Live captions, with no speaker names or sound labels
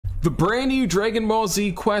The brand new Dragon Ball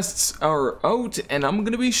Z quests are out, and I'm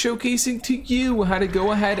going to be showcasing to you how to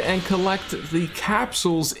go ahead and collect the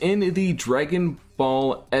capsules in the Dragon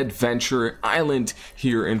Ball Adventure Island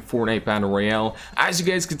here in Fortnite Battle Royale. As you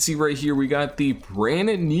guys can see right here, we got the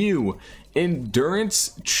brand new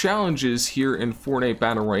endurance challenges here in Fortnite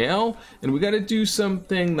Battle Royale, and we got to do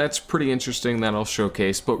something that's pretty interesting that I'll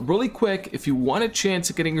showcase. But really quick, if you want a chance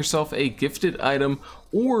at getting yourself a gifted item,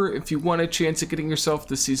 or if you want a chance at getting yourself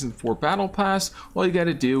the Season 4 Battle Pass, all you got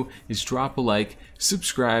to do is drop a like,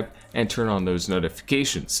 subscribe, and turn on those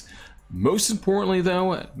notifications. Most importantly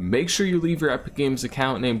though, make sure you leave your Epic Games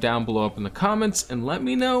account name down below up in the comments and let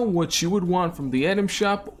me know what you would want from the item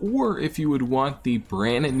shop, or if you would want the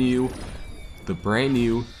brand new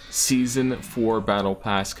Season 4 Battle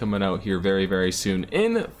Pass coming out here very soon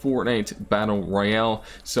in Fortnite Battle Royale.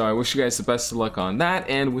 So I wish you guys the best of luck on that,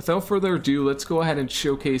 and without further ado, let's go ahead and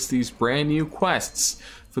showcase these brand new quests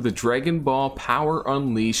for the Dragon Ball Power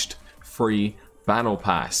Unleashed free Battle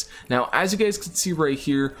Pass. Now, as you guys can see right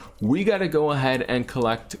here, we got to go ahead and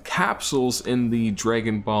collect capsules in the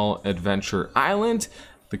Dragon Ball Adventure Island.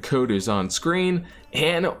 The code is on screen,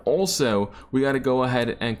 and also we got to go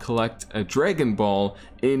ahead and collect a Dragon Ball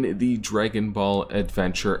in the Dragon Ball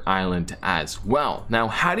Adventure Island as well. Now,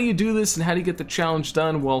 how do you do this and how do you get the challenge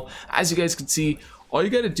done? Well, as you guys can see, all you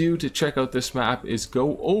got to do to check out this map is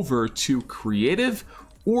go over to Creative,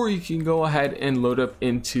 or you can go ahead and load up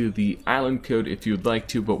into the island code if you'd like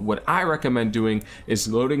to, but what I recommend doing is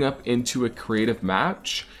loading up into a creative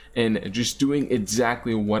match and just doing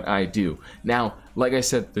exactly what I do. Now, like I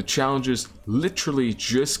said, the challenges literally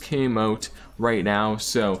just came out right now,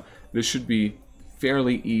 so this should be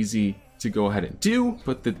fairly easy to go ahead and do,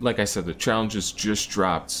 but like I said, the challenges just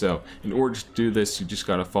dropped, so in order to do this, you just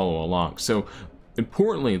got to follow along. So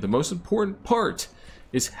importantly, the most important part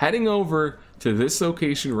is heading over to this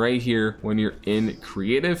location right here when you're in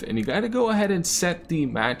creative, and you got to go ahead and set the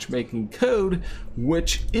matchmaking code,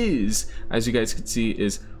 which is, as you guys can see,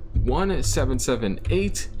 is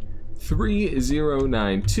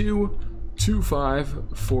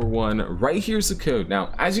 1778-3092-2541. Right here's the code.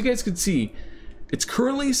 Now, as you guys can see, it's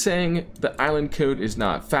currently saying the island code is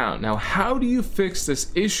not found. Now, how do you fix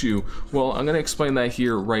this issue? Well, I'm going to explain that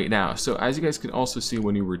here right now. So as you guys can also see,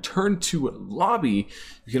 when you return to lobby,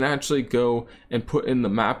 you can actually go and put in the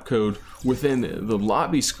map code within the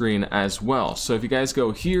lobby screen as well. So if you guys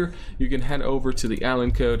go here, you can head over to the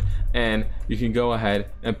island code and you can go ahead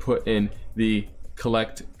and put in the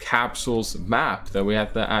collect capsules map that we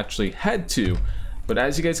have to actually head to. But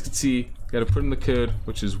as you guys can see, got to put in the code,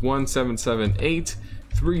 which is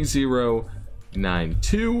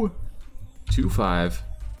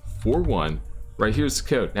 1778-3092-2541. Right here's the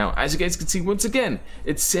code. Now, as you guys can see, once again,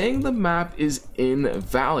 it's saying the map is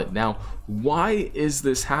invalid. Now, why is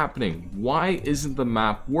this happening? Why isn't the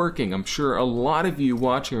map working? I'm sure a lot of you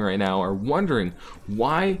watching right now are wondering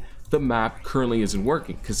why the map currently isn't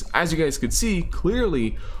working, because as you guys can see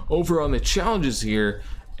clearly over on the challenges here,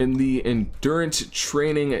 in the endurance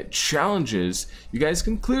training challenges, you guys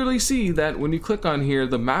can clearly see that when you click on here,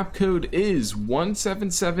 the map code is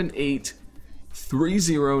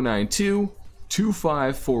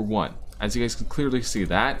 1778-3092-2541. As you guys can clearly see,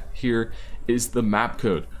 that here is the map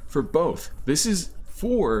code for both. This is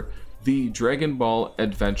for the Dragon Ball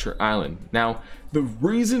Adventure Island. Now, the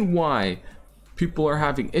reason why people are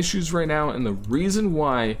having issues right now, and the reason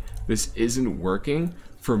why this isn't working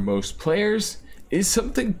for most players, is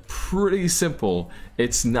something pretty simple.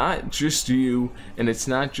 It's not just you, and it's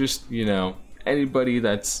not just, you know, anybody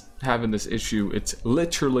that's having this issue. It's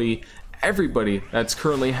literally everybody that's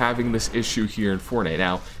currently having this issue here in Fortnite.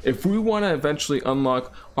 Now, if we want to eventually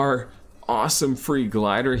unlock our awesome free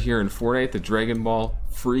glider here in Fortnite, the Dragon Ball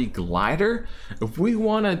free glider, if we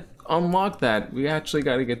want to unlock that, we actually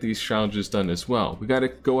got to get these challenges done as well. We got to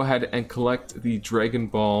go ahead and collect the Dragon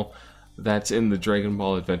Ball that's in the Dragon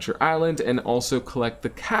Ball Adventure Island, and also collect the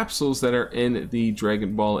capsules that are in the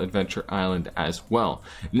Dragon Ball Adventure Island as well.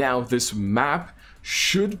 Now, this map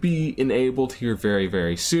should be enabled here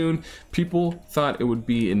very soon. People thought it would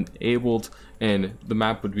be enabled and the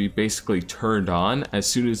map would be basically turned on as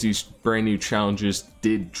soon as these brand new challenges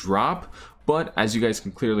did drop. But as you guys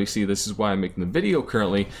can clearly see, this is why I'm making the video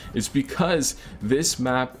currently, is because this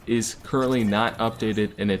map is currently not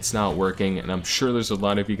updated and it's not working, and I'm sure there's a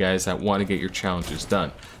lot of you guys that want to get your challenges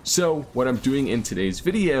done. So what I'm doing in today's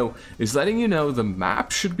video is letting you know the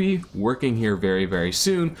map should be working here very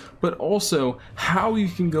soon, but also how you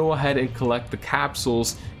can go ahead and collect the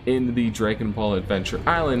capsules in the Dragon Ball Adventure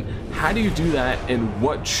Island. How do you do that, and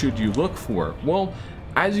what should you look for? Well,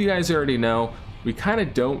 as you guys already know, we kind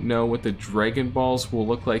of don't know what the Dragon Balls will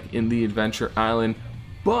look like in the Adventure Island,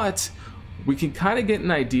 but we can kind of get an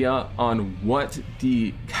idea on what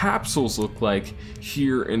the capsules look like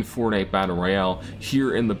here in Fortnite Battle Royale.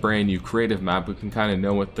 Here in the brand new creative map, we can kind of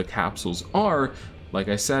know what the capsules are. Like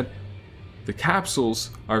I said, the capsules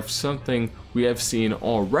are something we have seen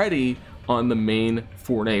already on the main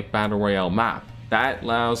Fortnite Battle Royale map. That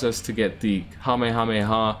allows us to get the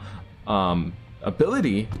Kamehameha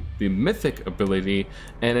ability, the mythic ability,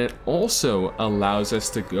 and it also allows us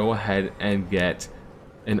to go ahead and get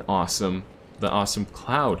the awesome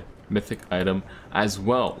cloud mythic item as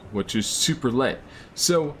well, which is super lit.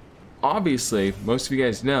 So obviously, most of you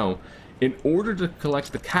guys know, in order to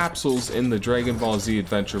collect the capsules in the Dragon Ball Z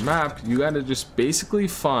Adventure map, you gotta just basically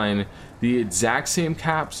find the exact same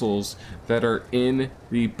capsules that are in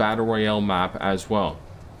the Battle Royale map as well,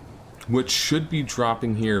 which should be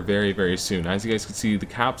dropping here very, very soon. As you guys can see, the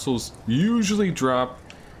capsules usually drop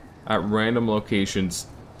at random locations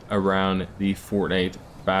around the Fortnite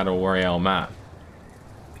Battle Royale map.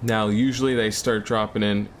 Now usually they start dropping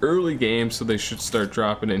in early game, so they should start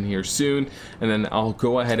dropping in here soon, and then I'll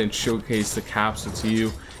go ahead and showcase the capsule to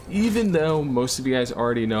you. Even though most of you guys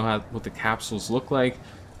already know what the capsules look like,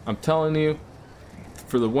 I'm telling you,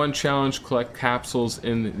 for the one challenge, collect capsules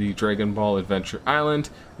in the Dragon Ball Adventure Island,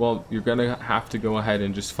 well, you're gonna have to go ahead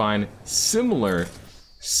and just find similar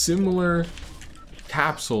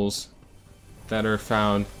capsules that are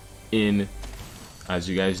found in, as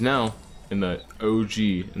you guys know, in the OG,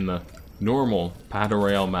 in the normal Battle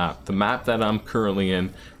Royale map, the map that I'm currently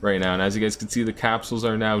in right now. And as you guys can see, the capsules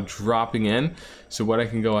are now dropping in. So what I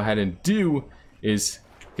can go ahead and do is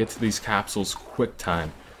get to these capsules quick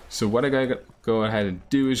time. So what I gotta go ahead and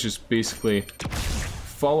do is just basically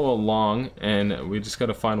follow along, and we just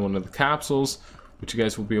gotta find one of the capsules, which you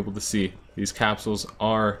guys will be able to see. These capsules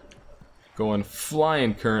are going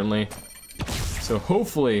flying currently. So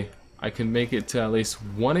hopefully I can make it to at least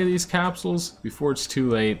one of these capsules before it's too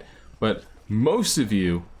late, but most of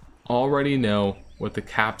you already know what the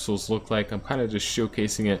capsules look like. I'm kind of just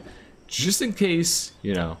showcasing it just in case,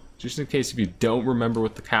 you know, just in case if you don't remember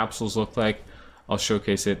what the capsules look like, I'll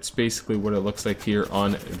showcase it. It's basically what it looks like here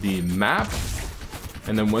on the map.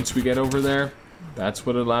 And then once we get over there, that's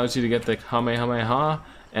what allows you to get the Kamehameha,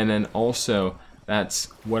 and then also that's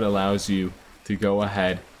what allows you to go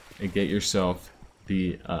ahead and get yourself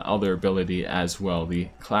the other ability as well, the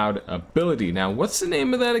cloud ability. Now, what's the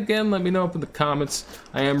name of that again? Let me know up in the comments.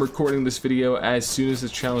 I am recording this video as soon as the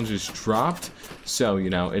challenge is dropped, so you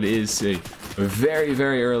know it is very,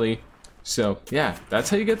 very early. So yeah, that's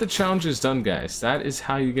how you get the challenges done, guys. That is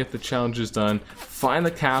how you get the challenges done. Find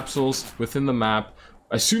the capsules within the map.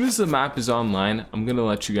 As soon as the map is online, I'm gonna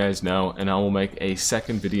let you guys know, and I will make a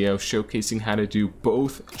second video showcasing how to do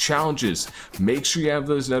both challenges. Make sure you have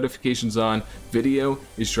those notifications on. Video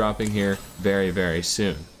is dropping here very, very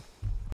soon.